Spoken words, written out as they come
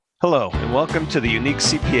Hello, and welcome to the Unique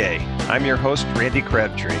CPA. I'm your host, Randy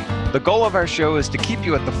Crabtree. The goal of our show is to keep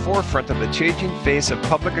you at the forefront of the changing face of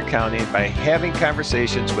public accounting by having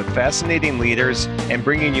conversations with fascinating leaders and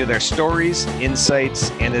bringing you their stories,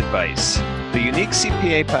 insights, and advice. The Unique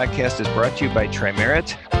CPA podcast is brought to you by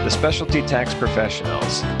Tri-Merit, the specialty tax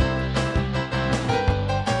professionals.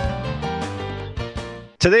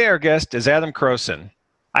 Today, our guest is Adam Croson.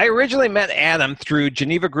 I originally met Adam through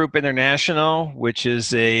Geneva Group International, which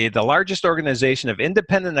is the largest organization of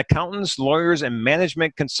independent accountants, lawyers, and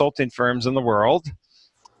management consulting firms in the world.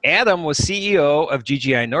 Adam was CEO of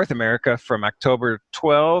GGI North America from October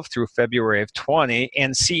 12 through February of 20,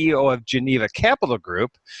 and CEO of Geneva Capital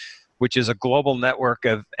Group, which is a global network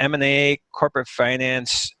of M&A, corporate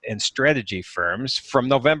finance, and strategy firms from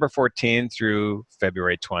November 14 through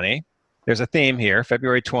February 20. There's a theme here.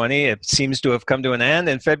 February 20, it seems to have come to an end.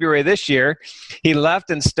 In February this year, he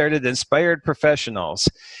left and started Inspired Professionals.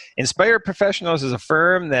 Inspired Professionals is a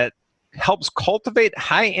firm that helps cultivate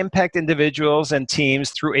high-impact individuals and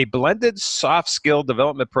teams through a blended soft skill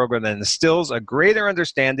development program that instills a greater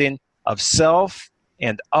understanding of self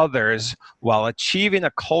and others while achieving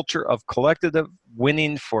a culture of collective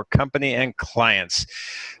winning for company and clients.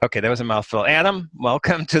 Okay, that was a mouthful. Adam,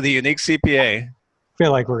 welcome to the Unique CPA.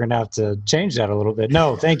 Feel like we're going to have to change that a little bit.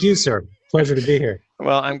 No, thank you, sir. Pleasure to be here.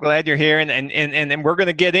 Well, I'm glad you're here, and we're going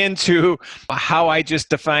to get into how I just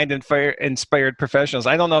defined inspired professionals.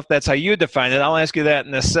 I don't know if that's how you define it. I'll ask you that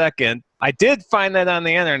in a second. I did find that on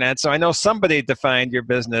the internet, so I know somebody defined your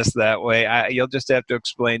business that way. You'll just have to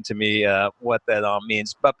explain to me what that all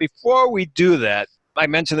means. But before we do that, I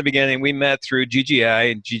mentioned in the beginning, we met through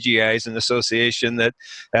GGI, and GGI is an association that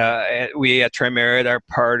we at Tri-Merit are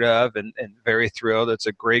part of, and very thrilled. It's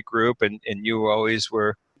a great group, and you always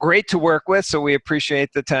were great to work with, so we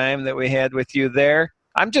appreciate the time that we had with you there.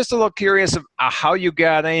 I'm just a little curious of how you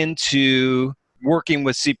got into working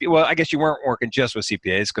with CPAs. Well, I guess you weren't working just with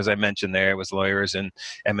CPAs, because I mentioned there it was lawyers and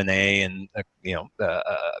M&A and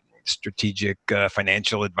strategic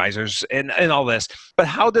financial advisors and all this. But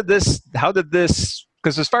how did this,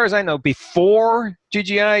 because as far as I know, before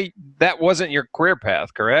GGI, that wasn't your career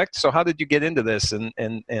path, correct? So how did you get into this? And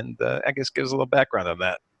I guess give us a little background on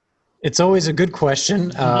that. It's always a good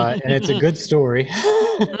question, and it's a good story.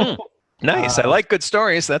 Nice. I like good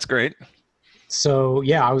stories. That's great. So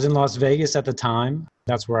yeah, I was in Las Vegas at the time.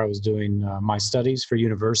 That's where I was doing my studies for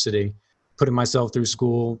university, putting myself through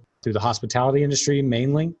school, through the hospitality industry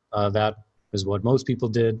mainly. That is what most people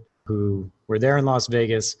did who were there in Las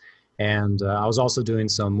Vegas. And I was also doing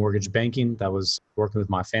some mortgage banking. That was working with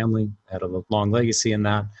my family. I had a long legacy in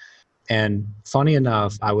that. And funny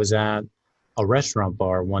enough, I was at a restaurant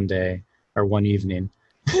bar one evening. Evening.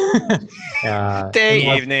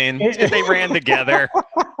 They ran together.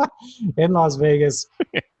 In Las Vegas.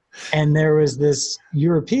 And there was this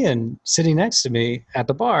European sitting next to me at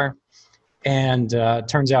the bar. And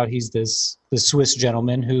turns out he's this Swiss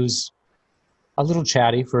gentleman who's a little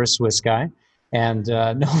chatty for a Swiss guy. And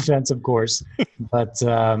no offense, of course, but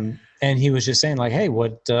and he was just saying like, hey,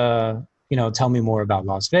 what, tell me more about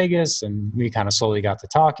Las Vegas. And we kind of slowly got to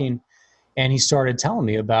talking. And he started telling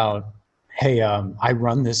me about, hey, I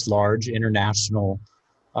run this large international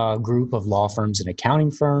group of law firms and accounting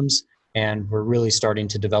firms, and we're really starting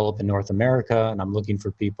to develop in North America. And I'm looking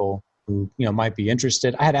for people who might be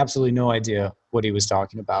interested. I had absolutely no idea what he was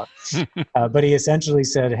talking about, but he essentially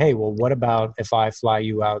said, hey, well, what about if I fly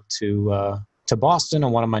you out to Boston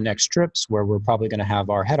on one of my next trips, where we're probably going to have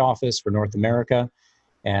our head office for North America,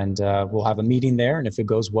 and we'll have a meeting there. And if it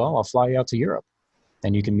goes well, I'll fly you out to Europe,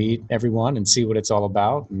 and you can meet everyone and see what it's all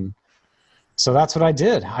about. And so that's what I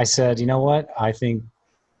did. I said, you know what? I think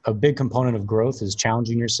a big component of growth is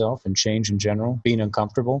challenging yourself and change in general, being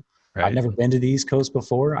uncomfortable. Right. I'd never been to the East Coast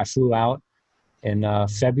before. I flew out in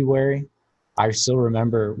February. I still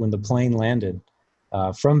remember when the plane landed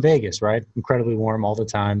from Vegas, right? Incredibly warm all the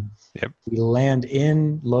time. Yep. We land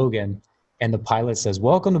in Logan, and the pilot says,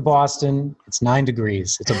 welcome to Boston. It's 9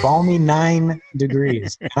 degrees. It's a balmy 9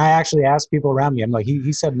 degrees. And I actually asked people around me, I'm like,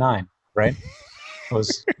 he said 9, right? I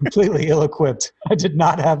was completely ill-equipped. I did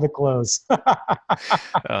not have the clothes.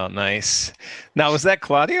 Oh, nice. Now, was that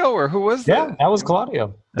Claudio, or who was that? Yeah, that was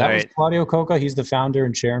Claudio. That was right. Claudio Coca. He's the founder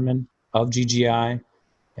and chairman of GGI.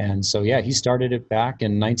 And so, yeah, he started it back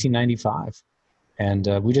in 1995.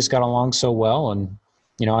 And we just got along so well. And,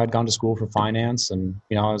 I had gone to school for finance, and,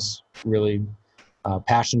 I was really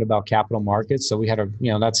passionate about capital markets. So we had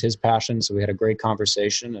that's his passion. So we had a great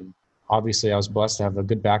conversation. And obviously I was blessed to have a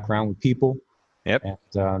good background with people. Yep.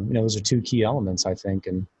 And, those are two key elements, I think.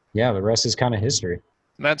 And yeah, the rest is kind of history.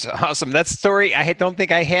 That's awesome. That story I don't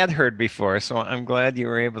think I had heard before, so I'm glad you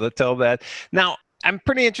were able to tell that. Now, I'm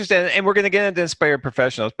pretty interested, and we're going to get into Inspired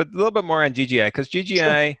Professionals, but a little bit more on GGI, because Sure.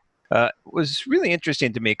 GGI was really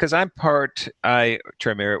interesting to me because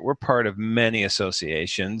Troy Merritt, we're part of many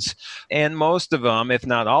associations, and most of them, if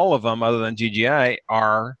not all of them, other than GGI,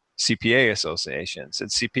 are CPA associations.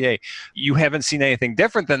 It's CPA. You haven't seen anything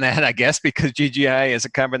different than that, I guess, because GGI is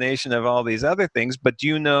a combination of all these other things. But do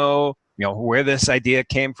you know where this idea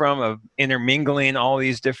came from of intermingling all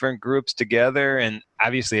these different groups together? And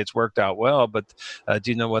obviously, it's worked out well. But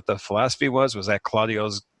do you know what the philosophy was? Was that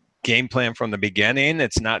Claudio's game plan from the beginning?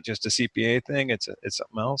 It's not just a CPA thing. It's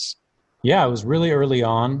something else. Yeah, it was really early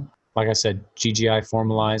on. Like I said, GGI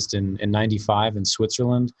formalized in 95 in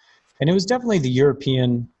Switzerland. And it was definitely the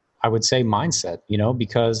European, I would say, mindset,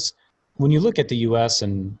 because when you look at the US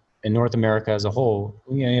and North America as a whole,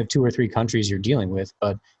 you have 2 or 3 countries you're dealing with.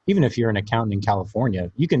 But even if you're an accountant in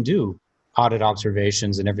California, you can do audit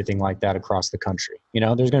observations and everything like that across the country.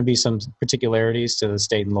 There's going to be some particularities to the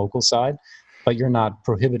state and local side, but you're not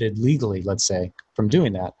prohibited legally, let's say, from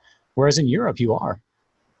doing that. Whereas in Europe, you are,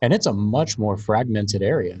 and it's a much more fragmented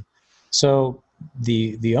area. So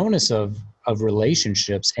the onus of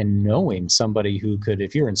relationships and knowing somebody who could,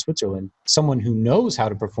 if you're in Switzerland, someone who knows how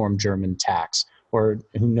to perform German tax or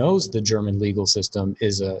who knows the German legal system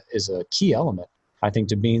is a key element, I think,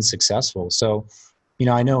 to being successful. So,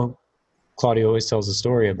 I know Claudio always tells a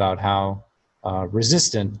story about how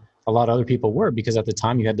resistant a lot of other people were, because at the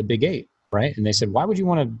time you had the Big Eight, right? And they said, why would you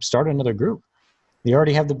want to start another group? You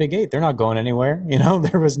already have the Big Eight. They're not going anywhere.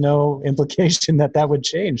 There was no implication that would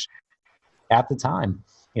change at the time,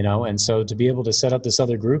 and so to be able to set up this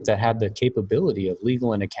other group that had the capability of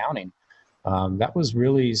legal and accounting, that was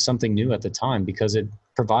really something new at the time, because it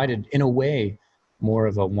provided, in a way, more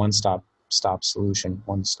of a one-stop shop solution.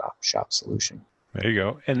 There you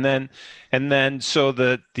go. And then so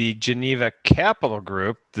the Geneva Capital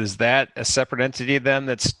Group, is that a separate entity then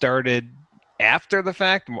that started after the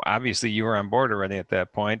fact? Obviously, you were on board already at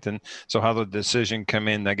that point, and so how did the decision come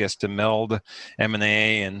in, I guess, to meld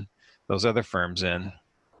M&A and those other firms in?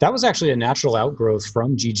 That was actually a natural outgrowth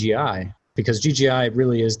from GGI, because GGI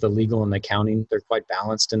really is the legal and accounting. They're quite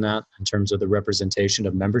balanced in that, in terms of the representation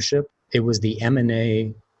of membership. It was the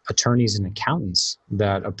M&A attorneys and accountants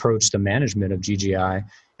that approached the management of GGI,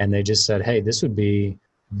 and they just said, hey, this would be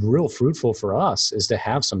real fruitful for us, is to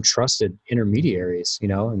have some trusted intermediaries,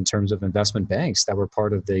 in terms of investment banks that were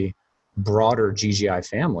part of the broader GGI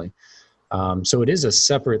family. So it is a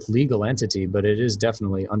separate legal entity, but it is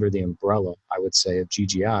definitely under the umbrella, I would say, of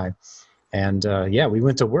GGI. And we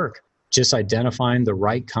went to work just identifying the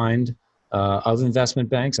right kind of investment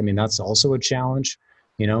banks. I mean, that's also a challenge,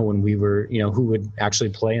 when we were, who would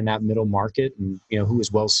actually play in that middle market, and, who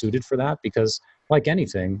is well suited for that. Because like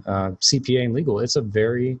anything, CPA and legal, it's a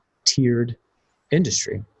very tiered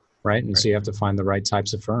industry, right? And so you have to find the right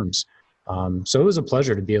types of firms. So it was a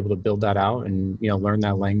pleasure to be able to build that out and, learn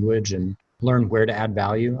that language and learn where to add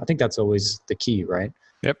value. I think that's always the key, right?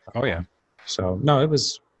 Yep. Oh, yeah. So no, it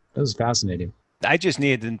was fascinating. I just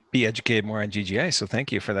needed to be educated more on GGI, so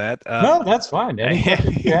thank you for that. No, that's fine. Any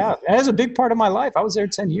questions you have? That is a big part of my life. I was there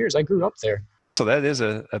 10 years. I grew up there. So that is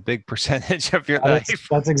a big percentage of your life.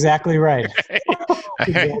 That's exactly right.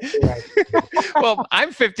 Exactly right. Well,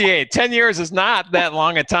 I'm 58. 10 years is not that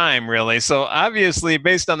long a time, really. So obviously,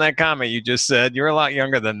 based on that comment you just said, you're a lot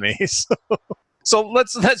younger than me. So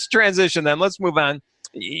let's transition then. Let's move on.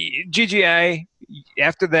 GGI,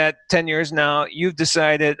 after that 10 years now, you've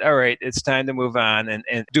decided, all right, it's time to move on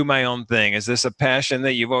and do my own thing. Is this a passion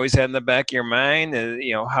that you've always had in the back of your mind?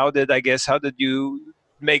 How did you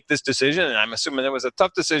make this decision? And I'm assuming it was a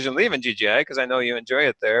tough decision leaving GGI, because I know you enjoy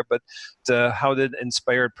it there, but how did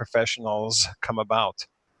Inspired Professionals come about?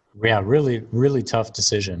 Yeah, really, really tough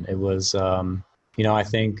decision. It was, I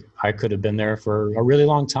think I could have been there for a really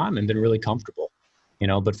long time and been really comfortable,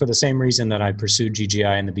 but for the same reason that I pursued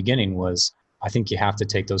GGI in the beginning was, I think you have to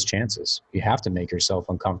take those chances. You have to make yourself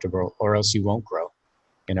uncomfortable, or else you won't grow,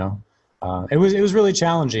 It was really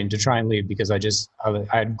challenging to try and leave, because I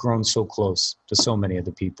had grown so close to so many of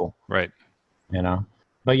the people. Right.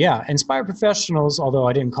 But yeah, Inspired Professionals, although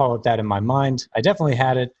I didn't call it that in my mind, I definitely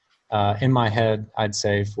had it in my head, I'd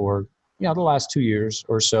say, for the last 2 years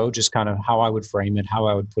or so, just kind of how I would frame it, how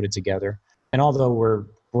I would put it together. And although we're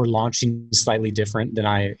launching slightly different than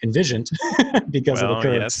I envisioned because of the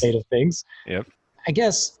current state of things, yep. I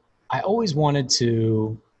guess I always wanted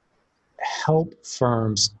to help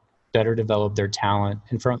firms better develop their talent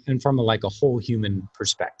and from a whole human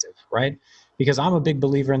perspective, right? Because I'm a big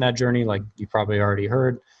believer in that journey, like you probably already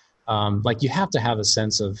heard. You have to have a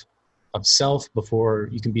sense of of self before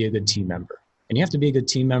you can be a good team member. And you have to be a good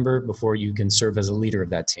team member before you can serve as a leader of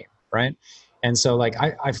that team, right? And so like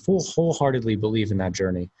I wholeheartedly believe in that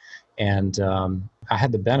journey. And I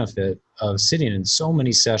had the benefit of sitting in so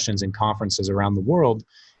many sessions and conferences around the world.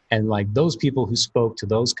 And like those people who spoke to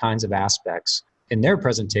those kinds of aspects in their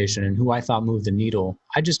presentation and who I thought moved the needle,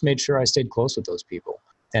 I just made sure I stayed close with those people.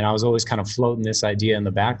 And I was always kind of floating this idea in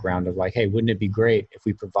the background of like, hey, wouldn't it be great if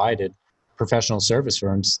we provided professional service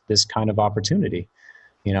firms this kind of opportunity,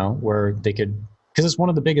 you know, where they could, because it's one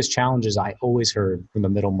of the biggest challenges I always heard from the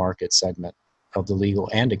middle market segment of the legal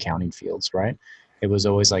and accounting fields, right? It was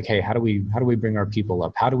always like, hey, how do we bring our people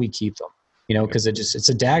up? How do we keep them? You know, because it's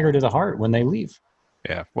a dagger to the heart when they leave.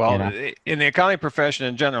 Yeah. Well, in the accounting profession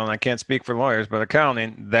in general, and I can't speak for lawyers, but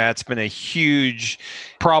accounting, that's been a huge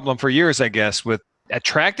problem for years, I guess, with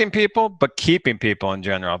attracting people, but keeping people in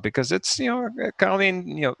general, because it's, you know, accounting,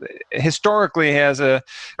 you know, historically has a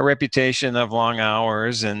reputation of long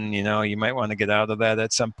hours, and, you know, you might want to get out of that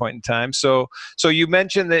at some point in time. So you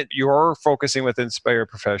mentioned that you're focusing with Inspire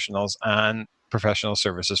Professionals on professional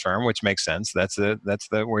services firm, which makes sense. That's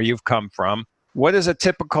the where you've come from. What is a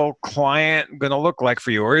typical client going to look like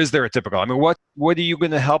for you? Or is there a typical? I mean, what are you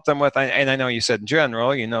going to help them with? And I know you said in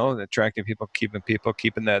general, you know, attracting people, keeping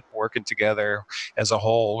that working together as a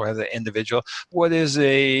whole or as an individual. What is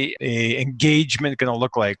a engagement going to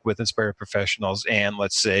look like with Inspired Professionals and,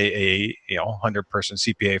 let's say, a 100-person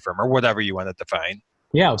CPA firm or whatever you want to define?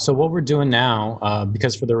 Yeah. So what we're doing now,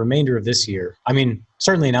 because for the remainder of this year, I mean,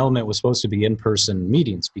 certainly an element was supposed to be in-person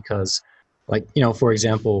meetings because, like, you know, for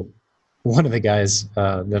example, one of the guys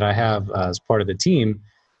that I have as part of the team,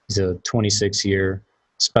 he's a 26-year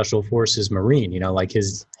Special Forces Marine. You know, like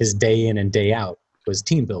his day in and day out was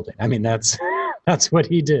team building. I mean, that's what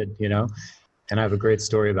he did, you know. And I have a great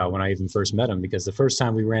story about when I even first met him, because the first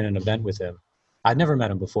time we ran an event with him, I'd never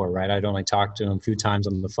met him before, right? I'd only talked to him a few times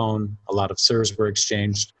on the phone. A lot of sirs were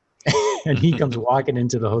exchanged. And he comes walking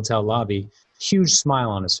into the hotel lobby, huge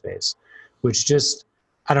smile on his face, which just,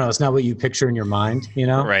 I don't know, it's not what you picture in your mind, you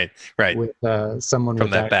know? Right. With someone from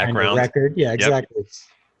with that background. Kind of record. Yeah, exactly. Yep.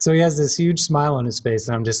 So he has this huge smile on his face,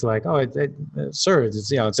 and I'm just like, "Oh, sir,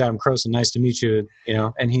 it's Adam Croson. Nice to meet you." You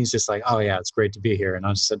know, and he's just like, "Oh yeah, it's great to be here." And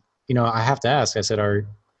I just said, "You know, I have to ask." I said, "Are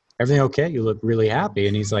everything okay? You look really happy."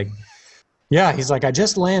 And he's like, "Yeah." He's like, "I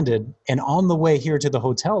just landed, and on the way here to the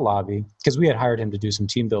hotel lobby, because we had hired him to do some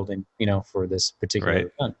team building, you know, for this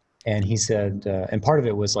particular event." And he said, and part of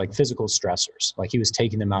it was like physical stressors. Like he was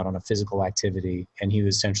taking them out on a physical activity, and he would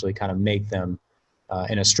essentially kind of make them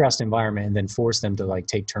in a stressed environment and then force them to like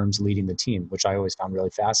take turns leading the team, which I always found really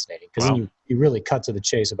fascinating. Because then you really cut to the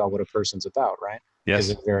chase about what a person's about, right? Yes. Because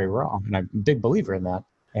it's very raw. And I'm a big believer in that.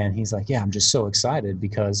 And he's like, yeah, I'm just so excited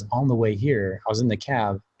because on the way here, I was in the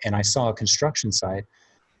cab and I saw a construction site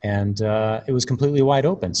and it was completely wide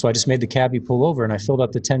open. So I just made the cabbie pull over and I filled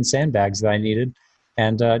up the 10 sandbags that I needed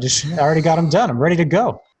and I already got them done. I'm ready to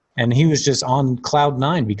go. And he was just on cloud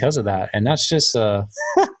 9 because of that. And that's just,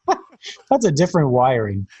 that's a different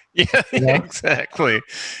wiring. Yeah, you know? Exactly.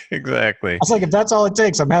 I was like, if that's all it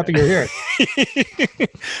takes, I'm happy you're here.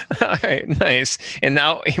 All right, nice. And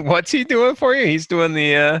now what's he doing for you? He's doing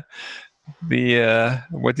the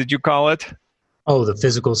what did you call it? Oh, the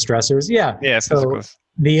physical stressors. Yeah. Yeah. So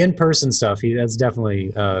the in-person stuff, that's definitely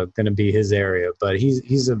going to be his area, but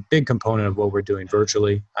he's a big component of what we're doing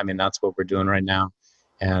virtually. I mean, that's what we're doing right now.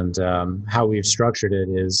 And how we've structured it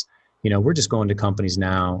is, you know, we're just going to companies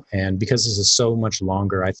now. And because this is so much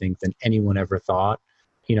longer, I think, than anyone ever thought,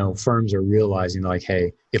 you know, firms are realizing like,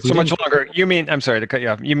 hey, if we so much longer, you mean, I'm sorry to cut you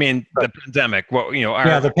off. You mean the pandemic? Well, you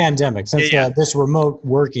know, the pandemic, since this remote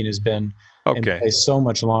working has been in place so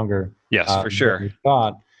much longer. Yes, for sure. We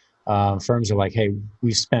thought firms are like, hey,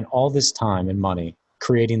 we've spent all this time and money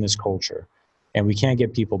creating this culture and we can't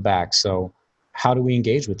get people back. So how do we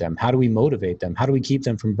engage with them? How do we motivate them? How do we keep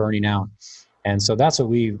them from burning out? And so that's what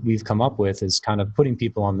we've come up with is kind of putting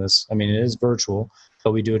people on this. I mean, it is virtual,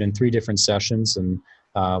 but we do it in 3 different sessions. And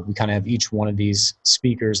we kind of have each one of these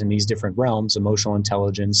speakers in these different realms, emotional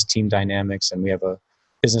intelligence, team dynamics, and we have a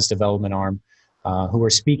business development arm who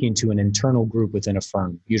are speaking to an internal group within a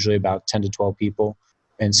firm, usually about 10 to 12 people.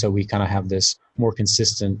 And so we kind of have this more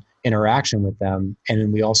consistent interaction with them. And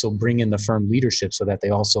then we also bring in the firm leadership so that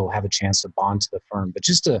they also have a chance to bond to the firm, but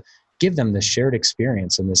just to give them the shared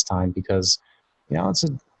experience in this time because, you know,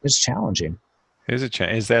 it's challenging.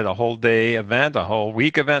 Is that a whole day event, a whole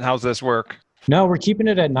week event? How's this work? No, we're keeping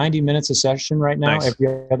it at 90 minutes a session right now,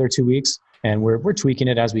 every other 2 weeks. And we're tweaking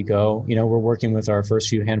it as we go. You know, we're working with our first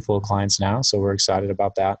few handful of clients now. So we're excited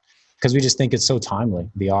about that because we just think it's so timely,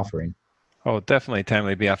 the offering. Oh, definitely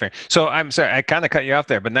timely to be off here. So I'm sorry, I kind of cut you off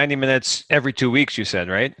there, but 90 minutes every 2 weeks, you said,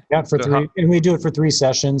 right? Yeah, for So how, three, and we do it for 3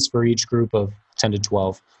 sessions for each group of 10 to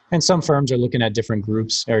 12. And some firms are looking at different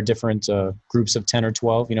groups or different groups of 10 or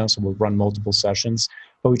 12, so we'll run multiple sessions,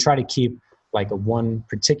 but we try to keep like a one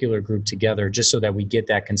particular group together just so that we get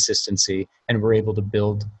that consistency and we're able to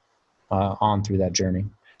build on through that journey.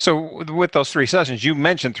 so with those 3 sessions, you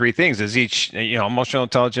mentioned three things. Is each, emotional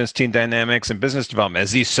intelligence, team dynamics, and business development.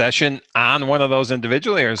 Is each session on one of those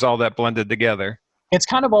individually, or is all that blended together? It's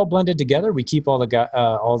kind of all blended together. We keep all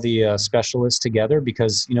the specialists together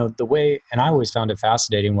because the way, and I always found it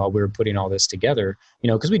fascinating while we were putting all this together.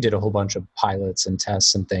 Because we did a whole bunch of pilots and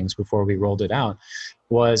tests and things before we rolled it out.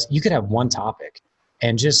 Was you could have one topic,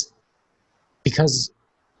 and just because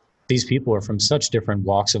these people are from such different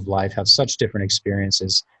walks of life, have such different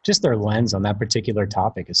experiences, just their lens on that particular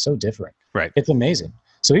topic is so different. Right. It's amazing.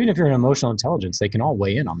 So even if you're in emotional intelligence, they can all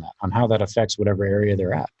weigh in on that, on how that affects whatever area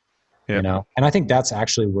they're at. Yep. And I think that's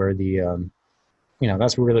actually where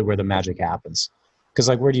that's really where the magic happens. Because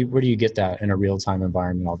like, where do you get that in a real time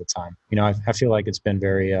environment all the time? I feel like it's been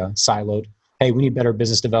very siloed. Hey, we need better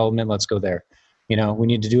business development. Let's go there. We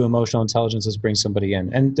need to do emotional intelligence. Let's bring somebody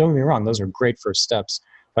in. And don't get me wrong, those are great first steps.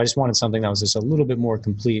 But I just wanted something that was just a little bit more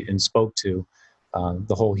complete and spoke to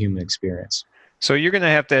the whole human experience. So you're going to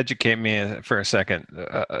have to educate me for a second.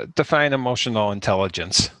 Define emotional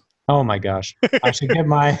intelligence. Oh my gosh. I should get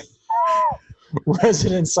my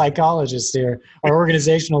resident psychologist here, our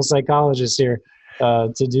organizational psychologist here,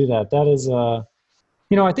 to do that. That is,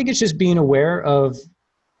 I think it's just being aware of,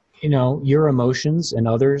 your emotions and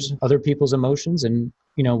other people's emotions, and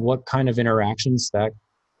what kind of interactions that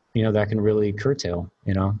that can really curtail.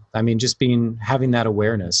 Just having that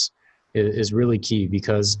awareness is really key,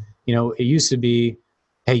 because it used to be,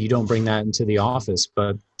 hey, you don't bring that into the office,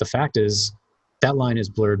 but the fact is that line is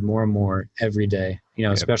blurred more and more every day,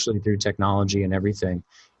 Yep. especially through technology and everything.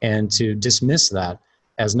 And to dismiss that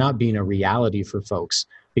as not being a reality for folks,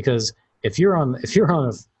 because if you're on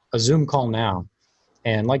a Zoom call now,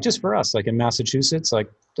 and like just for us, like in Massachusetts, like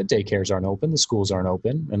the daycares aren't open, the schools aren't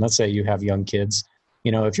open, and let's say you have young kids,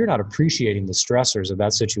 if you're not appreciating the stressors of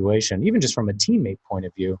that situation, even just from a teammate point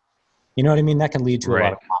of view, you know what I mean? That can lead to a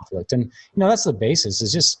lot of conflict. And, that's the basis,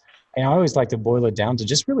 is just, and I always like to boil it down to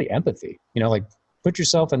just really empathy, like put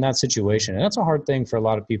yourself in that situation. And that's a hard thing for a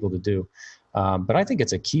lot of people to do. But I think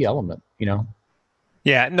it's a key element,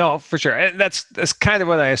 Yeah, no, for sure. And that's kind of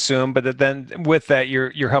what I assume. But then with that,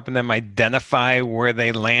 you're helping them identify where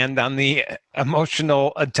they land on the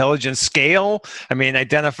emotional intelligence scale.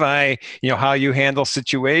 Identify, how you handle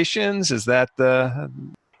situations. Is that the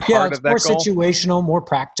part of that more goal? Situational, more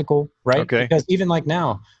practical, right? Okay. Because even like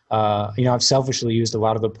now, I've selfishly used a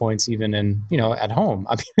lot of the points even in, at home.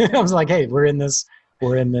 I was like, hey, we're in this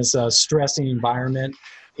stressing environment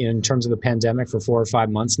in terms of the pandemic for 4 or 5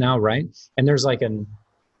 months now, right? And there's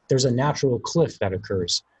a natural cliff that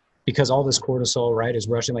occurs because all this cortisol, right, is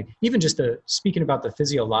rushing. Like even just speaking about the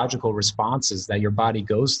physiological responses that your body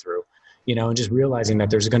goes through, and just realizing that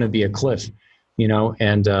there's going to be a cliff,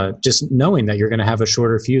 and just knowing that you're going to have a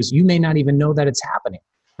shorter fuse. You may not even know that it's happening.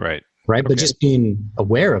 Right. Right. Okay. But just being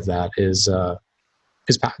aware of that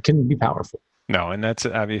can be powerful. No, and that's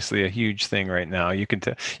obviously a huge thing right now. You can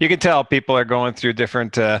tell people are going through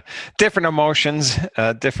different emotions,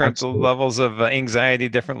 different Absolutely. Levels of anxiety,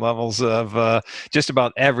 different levels of just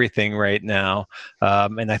about everything right now.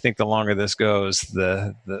 And I think the longer this goes,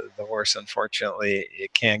 the worse, unfortunately,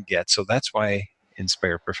 it can get. So that's why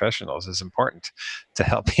Inspire Professionals is important to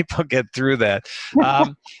help people get through that.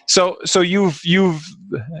 So you've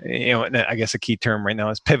I guess a key term right now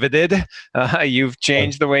is pivoted. You've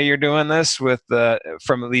changed the way you're doing this with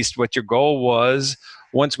from at least what your goal was.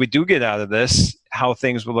 Once we do get out of this, how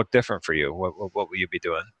things will look different for you. What will you be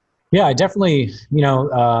doing? Yeah, I definitely,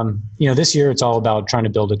 this year it's all about trying to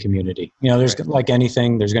build a community. There's right. Like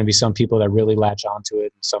anything, there's going to be some people that really latch onto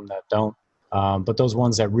it and some that don't. But those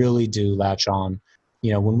ones that really do latch on,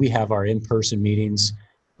 when we have our in-person meetings,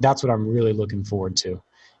 that's what I'm really looking forward to,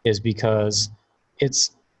 is because it's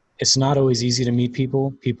not always easy to meet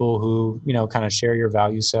people who, kind of share your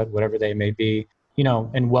value set, whatever they may be,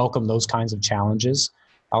 and welcome those kinds of challenges.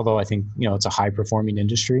 Although I think, it's a high performing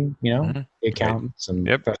industry, mm-hmm. accountants and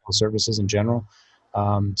yep. professional services in general.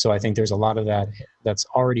 So I think there's a lot of that's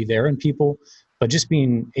already there in people. But just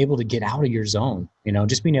being able to get out of your zone,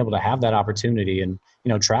 just being able to have that opportunity and,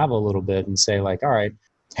 travel a little bit and say like, all right,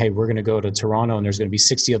 hey, we're going to go to Toronto and there's going to be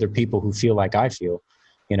 60 other people who feel like I feel,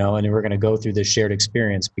 and then we're going to go through this shared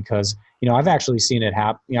experience because, I've actually seen it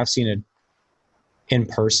happen. I've seen it in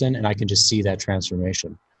person and I can just see that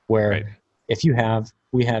transformation where right. if you have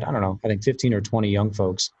we had, I don't know, I think 15 or 20 young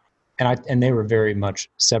folks, and they were very much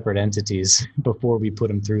separate entities before we put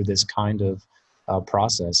them through this kind of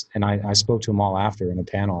process. And I spoke to them all after in a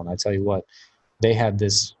panel, and I tell you what, they had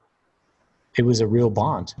this. It was a real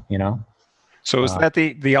bond, you know. So is that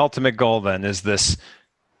the ultimate goal then? Is this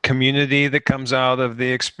community that comes out of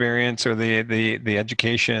the experience or the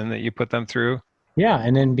education that you put them through? Yeah,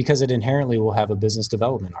 and then because it inherently will have a business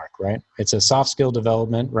development arc, right? It's a soft skill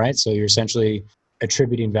development, right? So you're essentially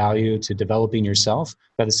attributing value to developing yourself,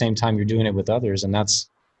 but at the same time you're doing it with others, and that's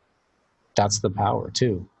the power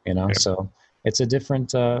too, you know. Yep. So it's a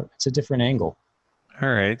different angle. All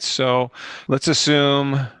right, so let's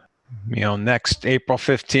assume next April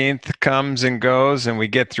 15th comes and goes and we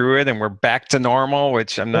get through it and we're back to normal,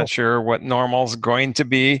 which I'm not sure what normal's going to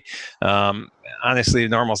be. Honestly,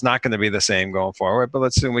 normal's not going to be the same going forward, but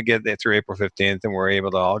let's assume we get through April 15th and we're able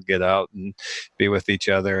to all get out and be with each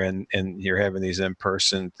other and you're having these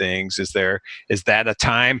in-person things. Is that a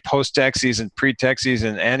time post-tax season, pre-tax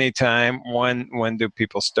season, any time? When do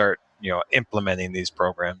people start, implementing these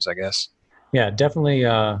programs, I guess? Yeah, definitely.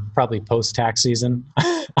 Probably post-tax season.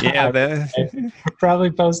 Yeah, probably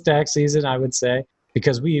post-tax season, I would say,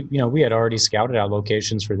 because we had already scouted out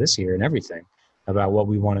locations for this year and everything about what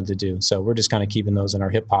we wanted to do. So we're just kind of keeping those in our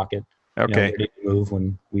hip pocket. Okay. Ready to move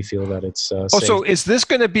when we feel that it's safe. So is this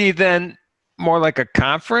going to be then more like a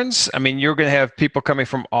conference? I mean, you're going to have people coming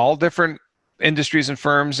from all different industries and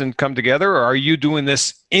firms and come together, or are you doing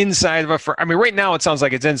this inside of a firm? I mean, right now it sounds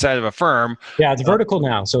like it's inside of a firm. Yeah, it's vertical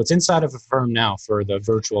now. So it's inside of a firm now for the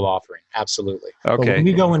virtual offering. Absolutely. Okay. But when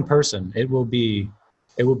we go in person, it will be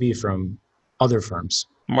from other firms.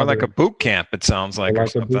 More like a boot camp, it sounds like, or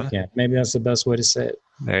something. A boot camp. Maybe that's the best way to say it.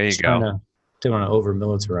 There you go. Don't want to over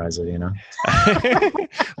militarize it,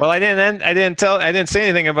 Well, I didn't say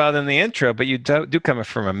anything about it in the intro, but you do come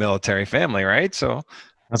from a military family, right? So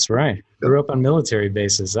that's right. Grew up on military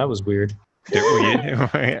bases. That was weird.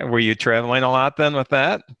 Were you traveling a lot then with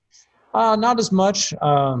that? Not as much.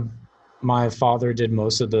 My father did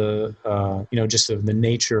most of the, just of the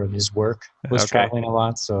nature of his work was traveling a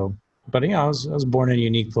lot. So, but I was born in a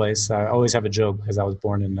unique place. I always have a joke because I was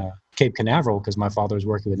born in Cape Canaveral because my father was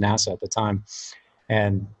working with NASA at the time.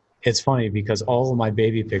 And it's funny because all of my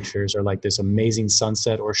baby pictures are like this amazing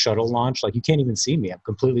sunset or shuttle launch. Like you can't even see me. I'm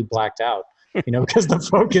completely blacked out, because the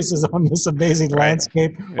focus is on this amazing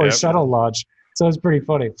landscape or shuttle launch. So it's pretty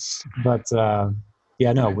funny. But I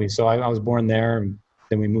was born there, and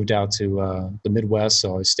then we moved out to the Midwest.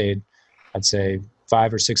 So I stayed, I'd say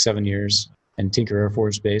 5 or 6, 7 years in Tinker Air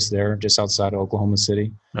Force Base there, just outside of Oklahoma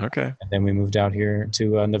City. Okay. And then we moved out here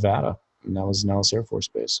to Nevada, and that was Nellis Air Force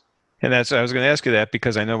Base. And I was going to ask you that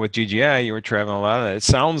because I know with GGI you were traveling a lot. It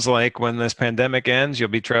sounds like when this pandemic ends, you'll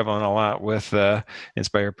be traveling a lot with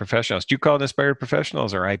Inspired Professionals. Do you call it Inspired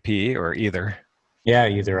Professionals or IP or either? Yeah,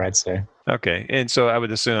 either, I'd say. Okay. And so I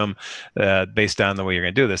would assume based on the way you're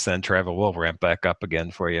going to do this, then travel will ramp back up again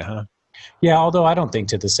for you, huh? Yeah, although I don't think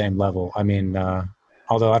to the same level. I mean,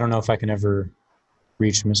 although I don't know if I can ever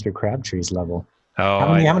reach Mr. Crabtree's level. Oh,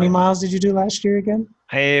 how many miles did you do last year again?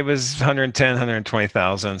 It was 110,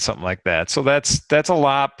 120,000, something like that. So that's a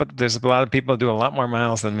lot, but there's a lot of people who do a lot more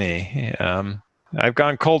miles than me. I've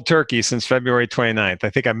gone cold turkey since February 29th. I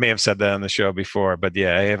think I may have said that on the show before, but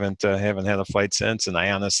yeah, I haven't had a flight since, and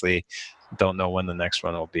I honestly don't know when the next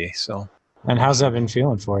one will be. So. And how's that been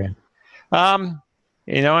feeling for you? I'm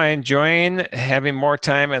enjoying having more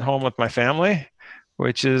time at home with my family,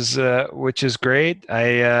 which is great.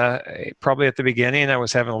 I probably at the beginning I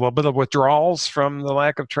was having a little bit of withdrawals from the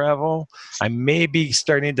lack of travel. I may be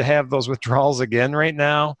starting to have those withdrawals again right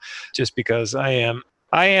now, just because I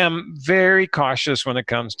am very cautious when it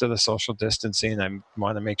comes to the social distancing. I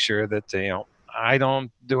want to make sure that I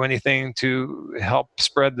don't do anything to help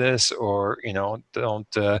spread this or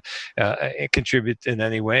don't contribute in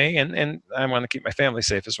any way, and I want to keep my family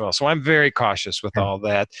safe as well. So I'm very cautious with all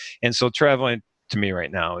that, and so traveling to me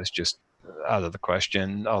right now is just out of the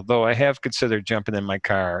question. Although I have considered jumping in my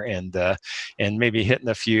car and maybe hitting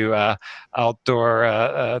a few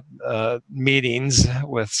outdoor meetings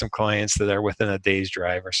with some clients that are within a day's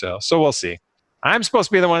drive or so. So we'll see. I'm supposed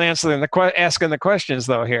to be the one asking the questions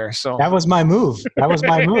though here. So that was my move.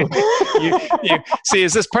 you see,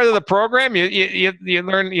 is this part of the program? You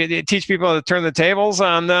learn, you teach people to turn the tables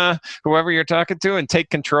on whoever you're talking to and take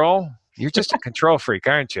control. You're just a control freak,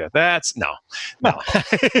 aren't you? No.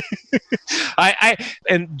 I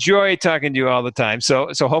enjoy talking to you all the time.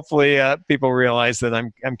 So hopefully people realize that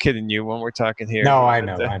I'm kidding you when we're talking here. No, I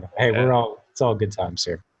know. Hey, it's all good times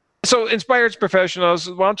here. So, Inspired Professionals,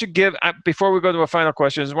 why don't you give, before we go to a final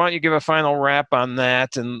question, why don't you give a final wrap on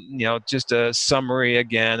that, and just a summary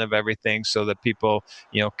again of everything, so that people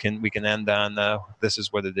we can end on this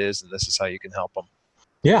is what it is and this is how you can help them.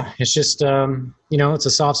 Yeah, it's just it's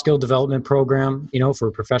a soft skill development program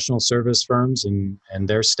for professional service firms and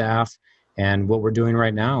their staff. And what we're doing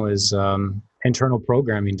right now is internal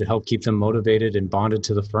programming to help keep them motivated and bonded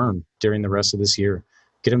to the firm during the rest of this year.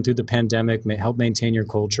 Get them through the pandemic, help maintain your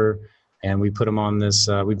culture. And we put them on this,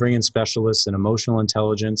 we bring in specialists in emotional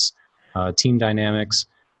intelligence, team dynamics,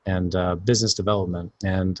 and business development.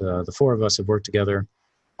 And the four of us have worked together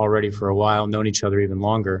already for a while, known each other even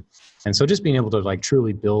longer. And so just being able to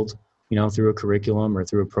truly build, through a curriculum or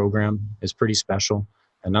through a program is pretty special.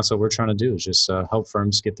 And that's what we're trying to do, is just help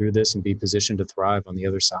firms get through this and be positioned to thrive on the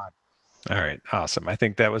other side. All right. Awesome. I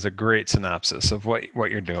think that was a great synopsis of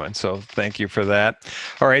what you're doing. So thank you for that.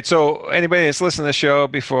 All right. So anybody that's listened to the show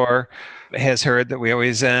before has heard that we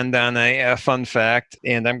always end on a fun fact.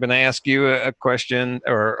 And I'm going to ask you a question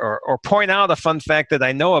or point out a fun fact that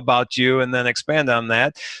I know about you and then expand on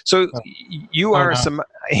that. So you are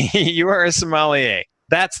a sommelier.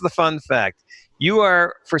 That's the fun fact. You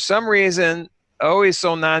are, for some reason, always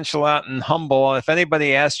so nonchalant and humble. If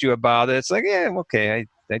anybody asked you about it, it's like, yeah, okay,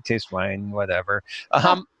 I taste wine, whatever.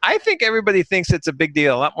 I think everybody thinks it's a big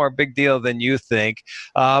deal, a lot more big deal than you think.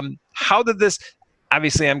 How did this,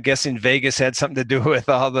 obviously I'm guessing Vegas had something to do with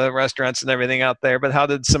all the restaurants and everything out there, but how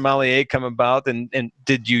did sommelier come about, and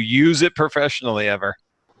did you use it professionally ever?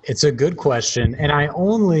 It's a good question. And I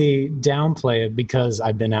only downplay it because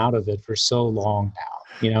I've been out of it for so long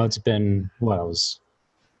now. It's been,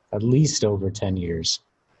 at least over 10 years.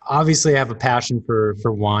 Obviously, I have a passion for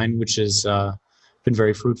wine, which has been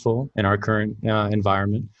very fruitful in our current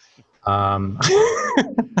environment.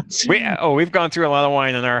 We've gone through a lot of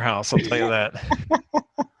wine in our house, I'll tell you that.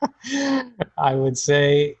 I would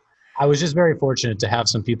say I was just very fortunate to have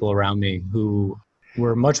some people around me who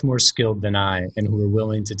were much more skilled than I and who were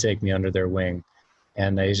willing to take me under their wing.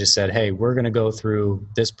 And they just said, hey, we're going to go through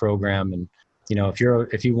this program, and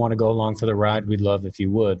if you want to go along for the ride, we'd love if you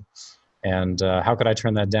would. And how could I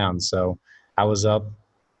turn that down? So I was up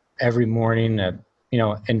every morning at,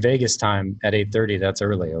 in Vegas time at 8:30. That's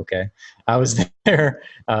early. Okay. I was there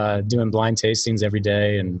doing blind tastings every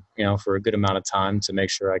day, and, for a good amount of time to make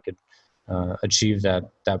sure I could achieve that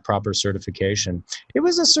proper certification. It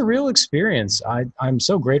was a surreal experience. I'm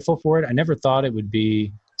so grateful for it. I never thought it would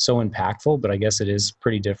be so impactful, but I guess it is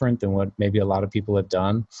pretty different than what maybe a lot of people have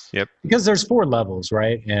done. Yep. Because there's 4 levels,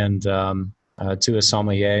 right? And to a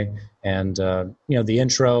sommelier, and the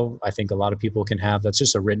intro, I think a lot of people can have. That's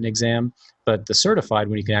just a written exam. But the certified,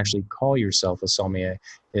 when you can actually call yourself a sommelier,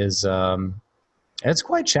 is it's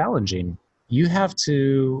quite challenging. You have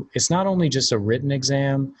to. It's not only just a written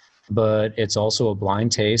exam, but it's also a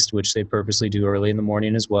blind taste, which they purposely do early in the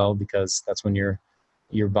morning as well, because that's when your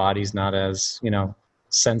body's not as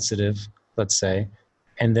sensitive, let's say.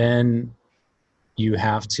 And then you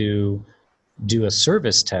have to do a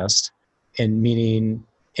service test, and meaning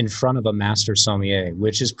in front of a master sommelier,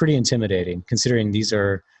 which is pretty intimidating considering these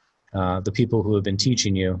are the people who have been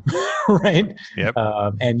teaching you, right? Yep.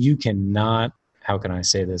 And you cannot, how can I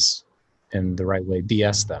say this in the right way,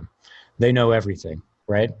 BS them. They know everything,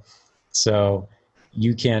 right? So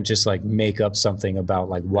you can't just make up something about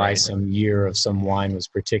why right. Some year of some wine was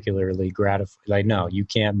particularly gratifying. No, you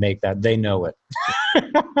can't make that. They know it.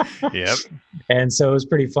 Yep. And so it was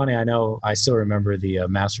pretty funny. I still remember the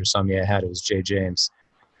master sommelier I had. It was Jay James.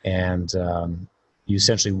 And you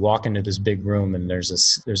essentially walk into this big room, and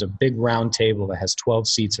there's a big round table that has 12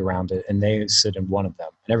 seats around it, and they sit in one of them,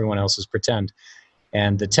 and everyone else is pretend.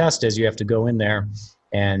 And the test is you have to go in there,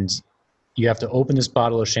 and you have to open this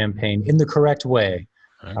bottle of champagne in the correct way,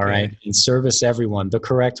 okay. All right, and service everyone the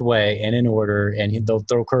correct way and in order, and they'll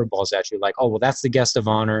throw curveballs at you oh, well, that's the guest of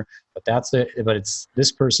honor, but it's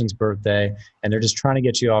this person's birthday, and they're just trying to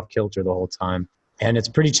get you off kilter the whole time. And it's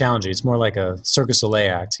pretty challenging. It's more like a Cirque du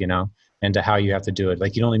Soleil act, and to how you have to do it.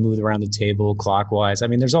 You can only move around the table clockwise. I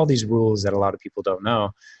mean, there's all these rules that a lot of people don't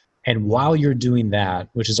know. And while you're doing that,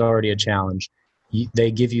 which is already a challenge,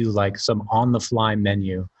 they give you some on-the-fly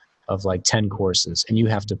menu of 10 courses, and you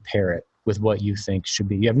have to pair it with what you think should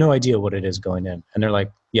be. You have no idea what it is going in. And they're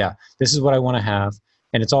like, yeah, this is what I want to have.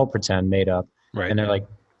 And it's all pretend, made up. Right. And they're like,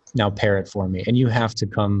 now pair it for me. And you have to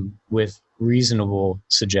come with reasonable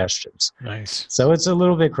suggestions. Nice. So it's a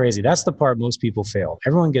little bit crazy. That's the part most people fail.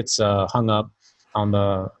 Everyone gets hung up on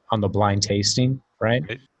the blind tasting,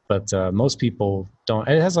 right? but most people don't.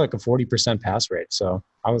 It has like a 40% pass rate. So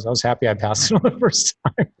I was happy I passed it on the first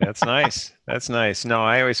time. That's nice. That's nice. No,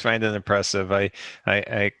 I always find it impressive. I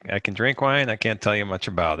can drink wine. I can't tell you much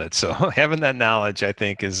about it. So having that knowledge, I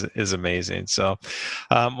think, is amazing. So,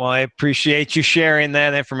 well, I appreciate you sharing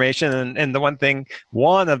that information. And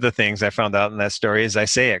one of the things I found out in that story is I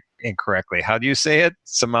say it incorrectly. How do you say it?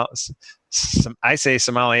 I say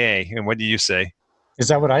sommelier. And what do you say? Is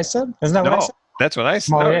that what I said? Isn't that what I said? That's what I said.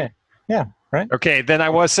 Sommelier. Yeah. Right. Okay, then I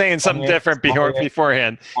was saying something different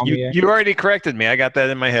beforehand. You already corrected me. I got that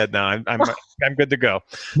in my head now. I'm good to go.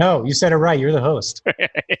 No, you said it right. You're the host.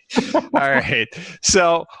 All right.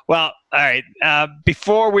 So, well, all right.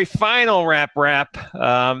 Before we final wrap,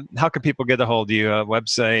 how can people get a hold of you?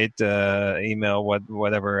 Website, email,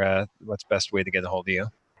 whatever. What's best way to get a hold of you?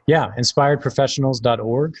 Yeah,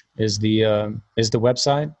 inspiredprofessionals.org is the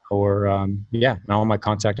website, or all my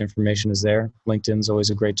contact information is there. LinkedIn's always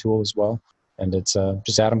a great tool as well, and it's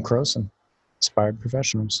just Adam Croson, Inspired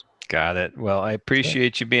Professionals. Got it. Well, I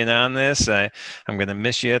appreciate you being on this. I'm going to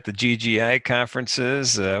miss you at the GGI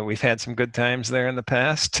conferences. We've had some good times there in the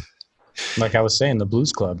past. Like I was saying, the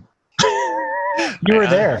Blues Club. You were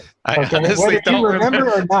there. I honestly don't remember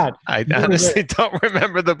or not. I honestly don't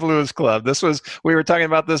remember the Blues Club. We were talking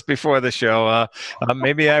about this before the show.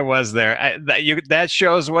 Maybe I was there. That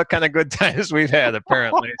shows what kind of good times we've had,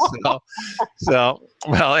 apparently. So,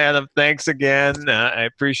 well, Adam, thanks again. I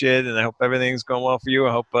appreciate it, and I hope everything's going well for you.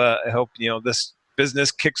 I hope this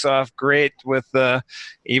business kicks off great with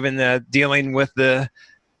even dealing with the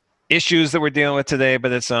issues that we're dealing with today,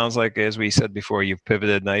 but it sounds like, as we said before, you've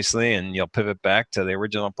pivoted nicely and you'll pivot back to the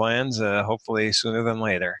original plans, hopefully sooner than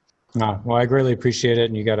later. Well, I greatly appreciate it,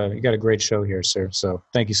 and you got a great show here, sir. So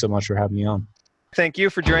thank you so much for having me on. Thank you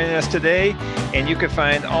for joining us today, and you can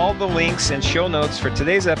find all the links and show notes for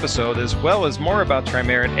today's episode, as well as more about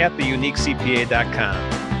Tri-Merit at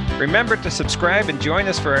theuniquecpa.com. Remember to subscribe and join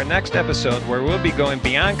us for our next episode, where we'll be going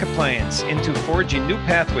beyond compliance into forging new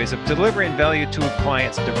pathways of delivering value to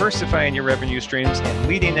clients, diversifying your revenue streams, and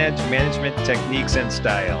leading-edge management techniques and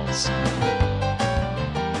styles.